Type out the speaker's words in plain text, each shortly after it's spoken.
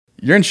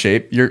you're in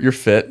shape. You're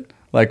fit.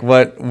 Like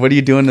what are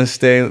you doing to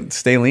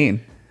stay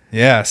lean?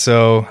 Yeah.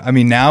 So, I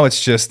mean, now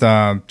it's just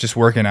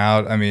working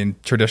out. I mean,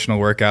 traditional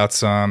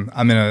workouts.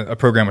 I'm in a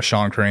program with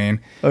Sean Crane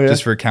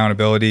just for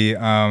accountability.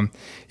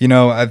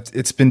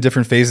 It's been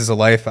different phases of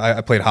life.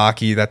 I played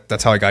hockey.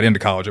 That's how I got into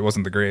college. It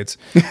wasn't the grades.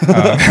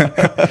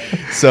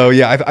 So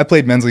yeah, I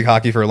played men's league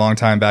hockey for a long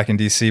time back in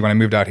DC. When I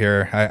moved out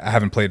here, I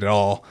haven't played at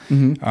all.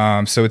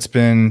 Mm-hmm. So it's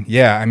been,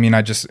 I mean,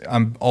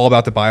 I'm all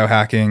about the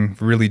biohacking,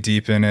 really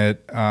deep in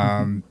it.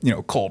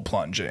 Cold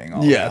plunging,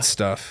 all that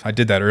stuff. I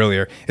did that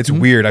earlier. It's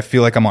weird. I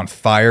feel like I'm on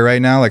fire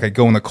right now. Like I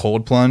go in the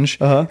cold plunge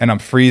and I'm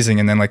freezing.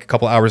 And then like a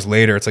couple hours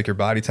later, it's like your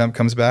body temp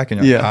comes back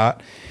and you're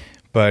hot.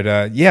 But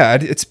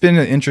it's been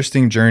an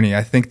interesting journey.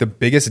 I think the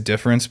biggest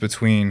difference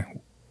between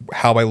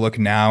how I look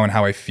now and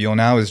how I feel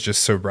now is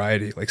just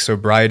sobriety. Like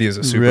sobriety is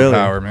a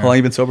superpower, man. How long have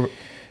you been sober?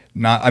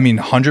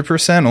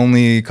 100%,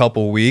 only a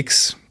couple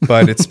weeks,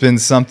 but it's been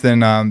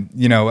something,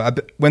 I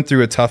went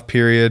through a tough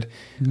period.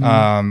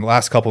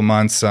 Last couple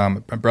months, my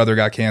brother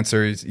got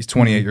cancer. He's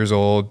 28 years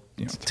old,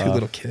 two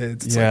little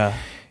kids. It's like,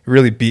 it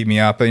really beat me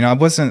up. But, I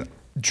wasn't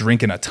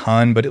drinking a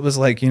ton, but it was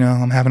like,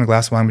 I'm having a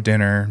glass of wine with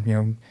dinner,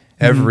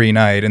 every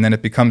night. And then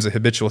it becomes a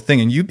habitual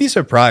thing. And you'd be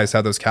surprised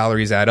how those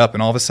calories add up.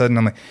 And all of a sudden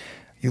I'm like,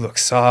 you look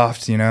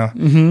soft,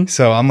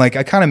 So I'm like,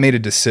 I kind of made a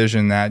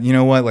decision that,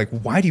 like,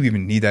 why do you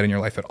even need that in your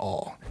life at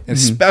all? And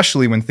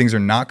especially when things are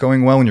not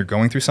going well and you're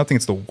going through something,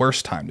 it's the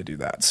worst time to do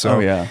that.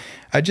 So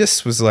I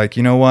just was like,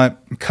 you know what?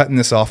 I'm cutting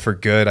this off for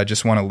good. I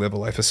just want to live a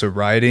life of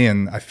sobriety.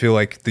 And I feel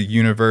like the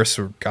universe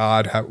or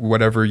God,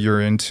 whatever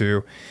you're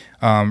into,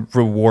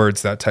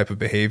 rewards that type of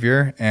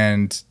behavior.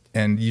 And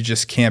you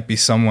just can't be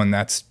someone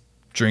that's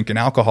drinking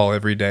alcohol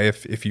every day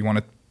if you want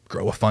to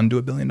grow a fund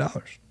to $1 billion.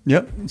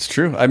 Yep, it's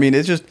true. I mean,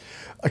 it's just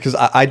because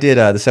I did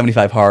the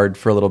 75 hard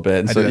for a little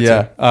bit.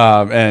 And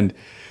and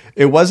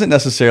it wasn't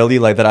necessarily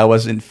like that I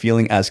wasn't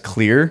feeling as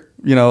clear.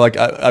 Like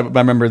I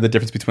remember the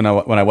difference between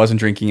when I wasn't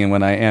drinking and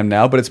when I am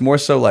now, but it's more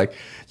so like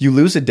you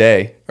lose a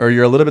day or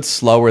you're a little bit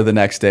slower the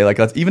next day. Like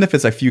even if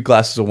it's a few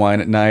glasses of wine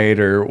at night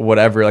or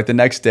whatever, like the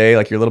next day,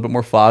 like you're a little bit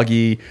more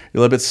foggy, you're a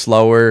little bit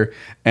slower.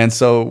 And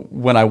so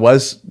when I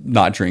was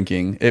not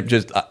drinking, it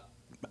just,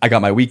 I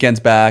got my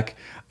weekends back.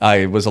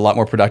 I was a lot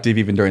more productive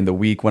even during the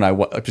week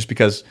just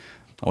because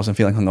I wasn't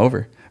feeling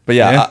hungover. But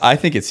I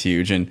think it's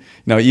huge. And,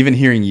 even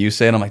hearing you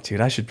say it, I'm like,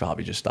 dude, I should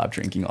probably just stop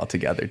drinking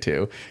altogether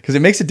too. Because it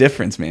makes a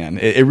difference, man.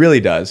 It really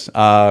does. You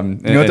know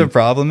what the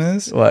problem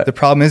is? What? The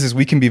problem is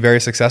we can be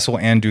very successful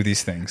and do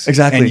these things.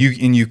 Exactly.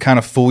 And you kind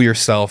of fool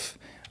yourself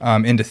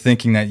into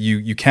thinking that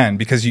you can,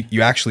 because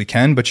you actually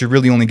can, but you're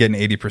really only getting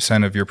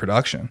 80% of your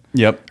production.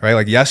 Yep. Right?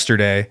 Like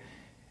yesterday,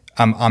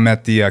 I'm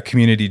at the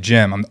community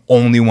gym. I'm the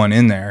only one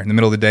in there in the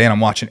middle of the day, and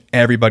I'm watching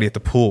everybody at the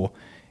pool.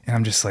 And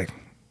I'm just like,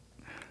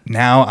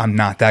 now I'm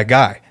not that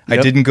guy. Yep.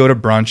 I didn't go to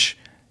brunch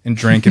and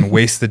drink and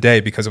waste the day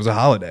because it was a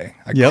holiday.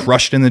 I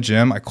crushed in the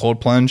gym. I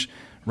cold plunge,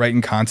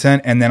 writing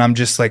content. And then I'm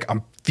just like,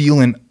 I'm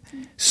feeling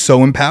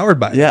so empowered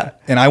by it.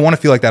 And I want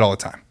to feel like that all the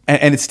time.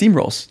 And it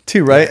steamrolls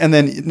too, right? And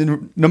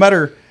then no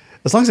matter,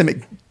 as long as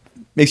it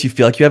makes you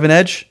feel like you have an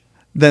edge,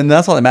 then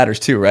that's all that matters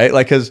too, right?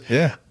 Like, because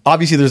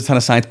obviously there's a ton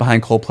of science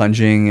behind cold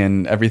plunging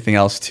and everything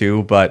else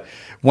too. But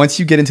once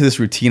you get into this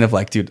routine of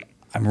like, dude,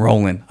 I'm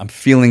rolling, I'm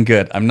feeling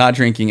good, I'm not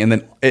drinking, and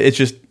then it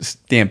just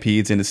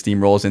stampedes and it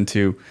steamrolls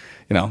into,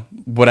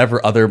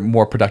 whatever other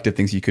more productive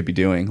things you could be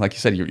doing. Like you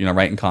said, you're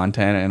writing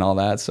content and all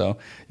that. So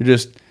you're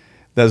just,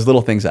 those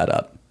little things add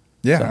up.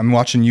 Yeah, so. I'm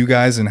watching you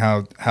guys and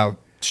how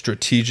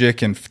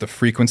strategic and the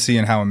frequency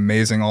and how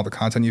amazing all the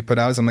content you put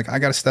out is. I'm like, I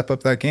got to step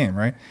up that game,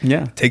 right?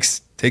 Yeah. It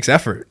takes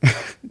effort.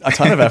 A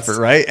ton of effort,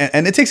 right?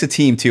 And it takes a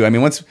team too. I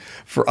mean,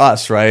 for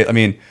us, right? I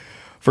mean,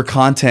 for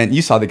content,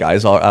 you saw the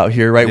guys all out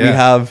here, right? Yeah, we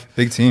have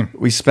big team.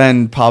 We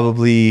spend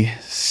probably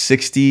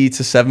 $60,000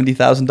 to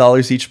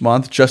 $70,000 each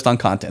month just on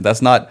content.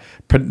 That's not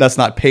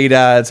paid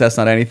ads. That's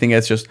not anything.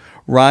 It's just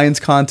Ryan's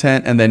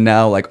content, and then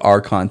now like our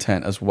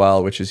content as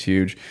well, which is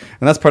huge.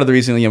 And that's part of the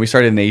reason we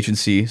started an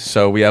agency.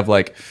 So we have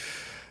like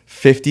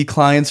 50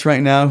 clients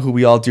right now who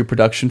we all do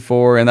production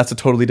for, and that's a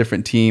totally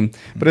different team.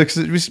 But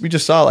we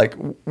just saw like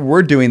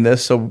we're doing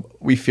this, so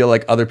we feel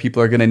like other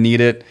people are going to need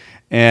it.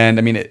 And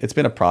I mean, it's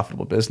been a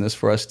profitable business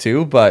for us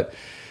too, but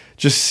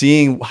just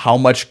seeing how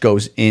much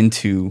goes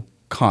into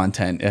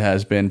content, it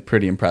has been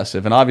pretty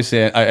impressive. And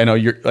obviously, I know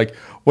you're like,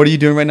 what are you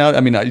doing right now?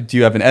 I mean, do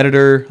you have an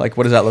editor? Like,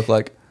 what does that look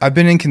like? I've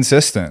been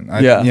inconsistent.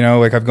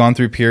 I've gone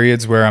through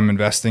periods where I'm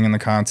investing in the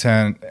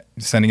content,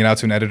 sending it out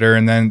to an editor.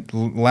 And then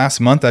last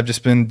month, I've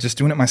just been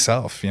doing it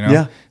myself,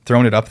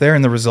 throwing it up there.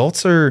 And the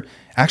results are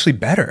actually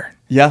better.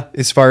 Yeah.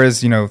 As far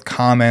as,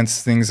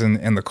 comments, things,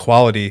 and the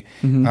quality,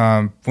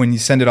 when you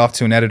send it off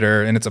to an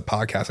editor and it's a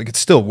podcast, like it's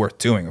still worth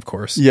doing, of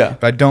course. Yeah.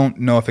 But I don't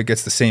know if it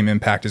gets the same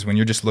impact as when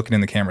you're just looking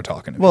in the camera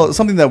talking to Well, people. It's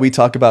something that we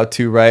talk about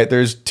too, right?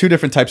 There's two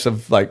different types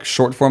of like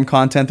short form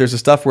content. There's the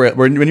stuff where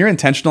when you're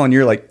intentional and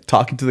you're like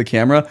talking to the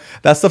camera,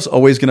 that stuff's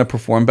always going to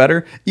perform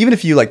better. Even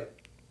if you like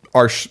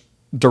are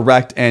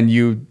direct and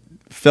you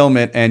film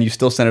it and you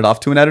still send it off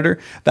to an editor,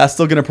 that's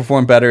still going to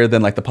perform better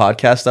than like the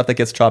podcast stuff that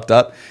gets chopped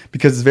up,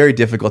 because it's very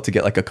difficult to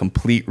get like a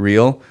complete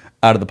reel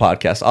out of the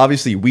podcast.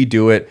 Obviously we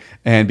do it,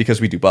 and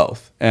because we do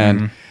both,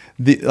 and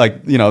we're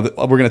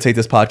going to take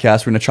this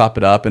podcast, we're going to chop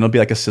it up, and it'll be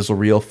like a sizzle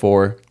reel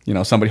for,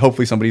 somebody.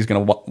 Hopefully somebody's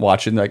going to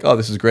watch it and they're like, oh,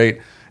 this is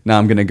great. Now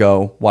I'm going to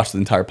go watch the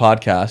entire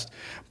podcast.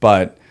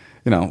 But,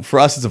 for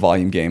us, it's a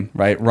volume game,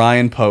 right?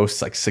 Ryan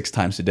posts like 6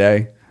 times a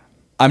day.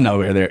 I'm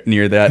nowhere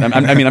near that.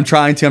 I'm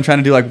trying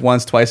to do like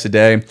once, twice a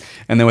day.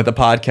 And then with the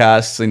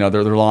podcasts,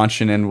 they're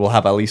launching, and we'll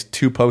have at least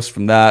 2 posts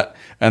from that.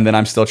 And then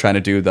I'm still trying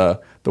to do the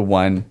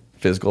one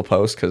physical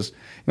post, because,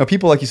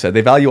 people, like you said,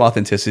 they value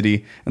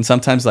authenticity. And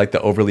sometimes like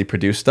the overly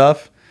produced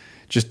stuff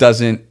just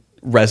doesn't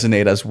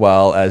resonate as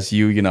well as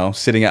you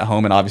sitting at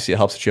home. And obviously it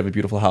helps that you have a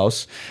beautiful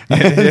house.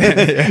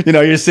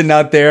 You're sitting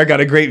out there, got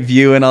a great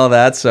view and all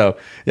that. So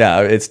yeah,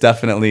 it's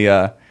definitely,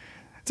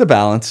 it's a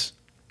balance.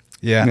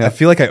 Yeah, I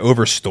feel like I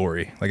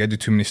overstory. Like I do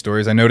too many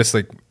stories. I notice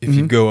like if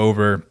you go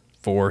over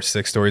 4 or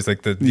 6 stories,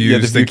 like the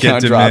views the view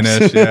get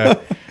diminished. Yeah,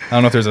 I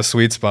don't know if there's a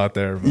sweet spot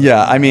there. But.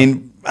 Yeah, I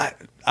mean,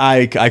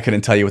 I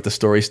couldn't tell you with the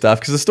story stuff,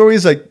 because the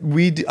stories like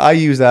I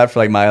use that for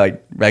like my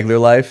like regular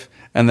life,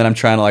 and then I'm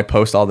trying to like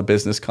post all the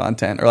business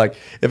content, or like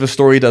if a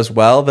story does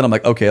well, then I'm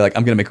like, okay, like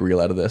I'm gonna make a reel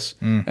out of this,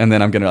 and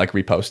then I'm gonna like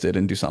repost it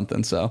and do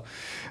something. So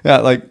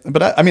yeah,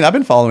 but I mean I've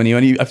been following you,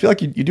 and I feel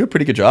like you do a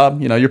pretty good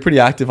job. You're pretty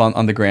active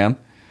on the gram.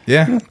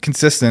 Yeah,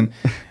 consistent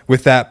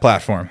with that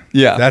platform.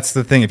 Yeah. That's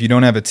the thing. If you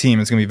don't have a team,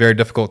 it's going to be very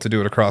difficult to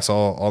do it across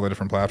all the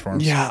different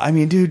platforms. Yeah, I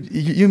mean, dude,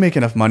 you make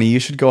enough money. You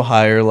should go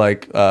hire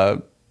like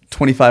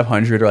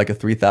 $2,500 or like a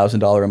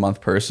 $3,000 a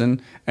month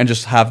person, and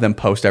just have them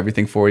post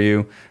everything for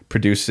you,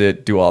 produce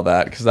it, do all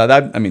that. Because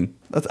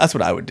that's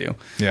what I would do.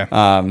 Yeah.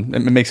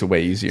 It makes it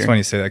way easier. It's funny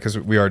you say that, because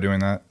we are doing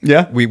that.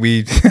 Yeah. We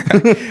we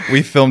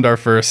filmed our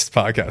first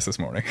podcast this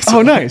morning. So.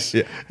 Oh, nice.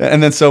 Yeah.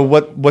 And then so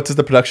what does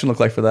the production look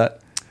like for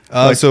that?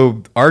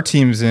 So our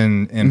team's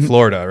in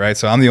Florida, right?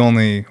 So I'm the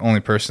only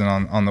person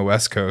on the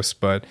West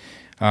Coast, but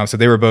so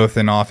they were both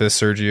in office,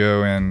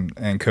 Sergio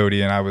and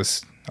Cody, and I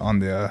was on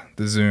the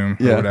Zoom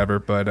or whatever.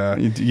 But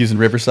using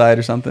Riverside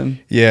or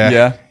something?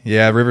 Yeah,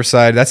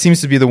 Riverside. That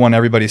seems to be the one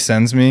everybody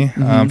sends me.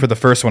 For the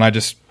first one, I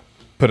just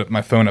put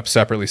my phone up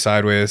separately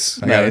sideways.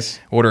 I gotta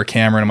order a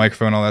camera and a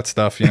microphone, all that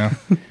stuff,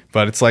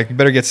 But it's like, you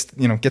better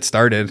get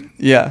started.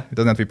 Yeah, it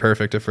doesn't have to be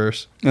perfect at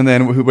first. And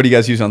then what do you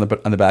guys use on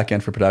the back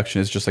end for production?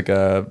 Is just like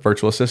a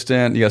virtual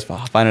assistant? You guys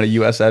find a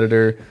US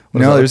editor?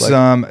 No,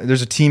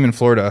 there's a team in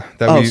Florida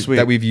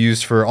that we've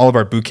used for all of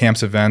our boot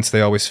camps events. They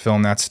always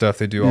film that stuff.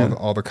 They do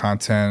all the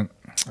content.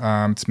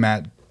 It's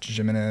Matt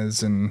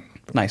Jimenez and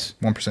nice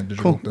 1%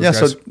 Digital. Cool. Yeah.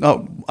 Guys.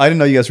 So I didn't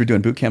know you guys were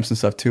doing boot camps and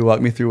stuff too.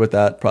 Walk me through what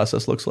that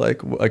process looks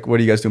like. Like,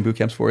 what are you guys doing boot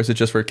camps for? Is it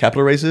just for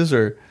capital raises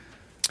or?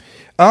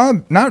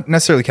 Not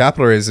necessarily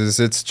capital raises.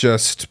 It's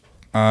just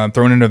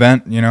throwing an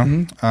event.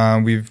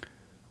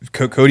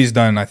 Cody's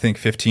done, I think,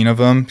 15 of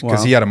them,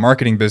 because he had a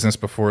marketing business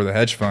before the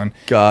hedge fund.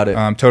 Got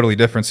it. Totally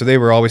different. So they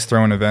were always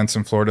throwing events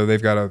in Florida.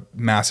 They've got a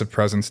massive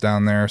presence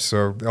down there.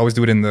 So they always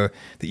do it in the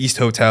East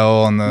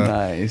Hotel on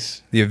the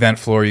event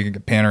floor. You can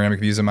get panoramic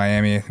views of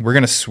Miami. We're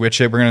going to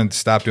switch it. We're going to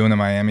stop doing the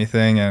Miami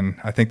thing. And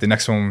I think the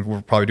next one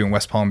we're probably doing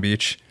West Palm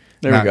Beach.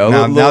 There we go.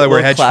 Now that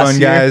we're hedge fund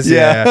guys,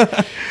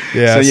 yeah.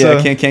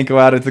 So can't go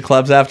out at the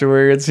clubs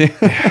afterwards.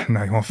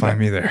 No, you won't find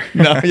me there.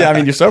 No, I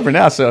mean you're sober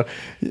now, so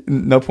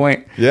no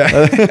point.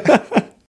 Yeah.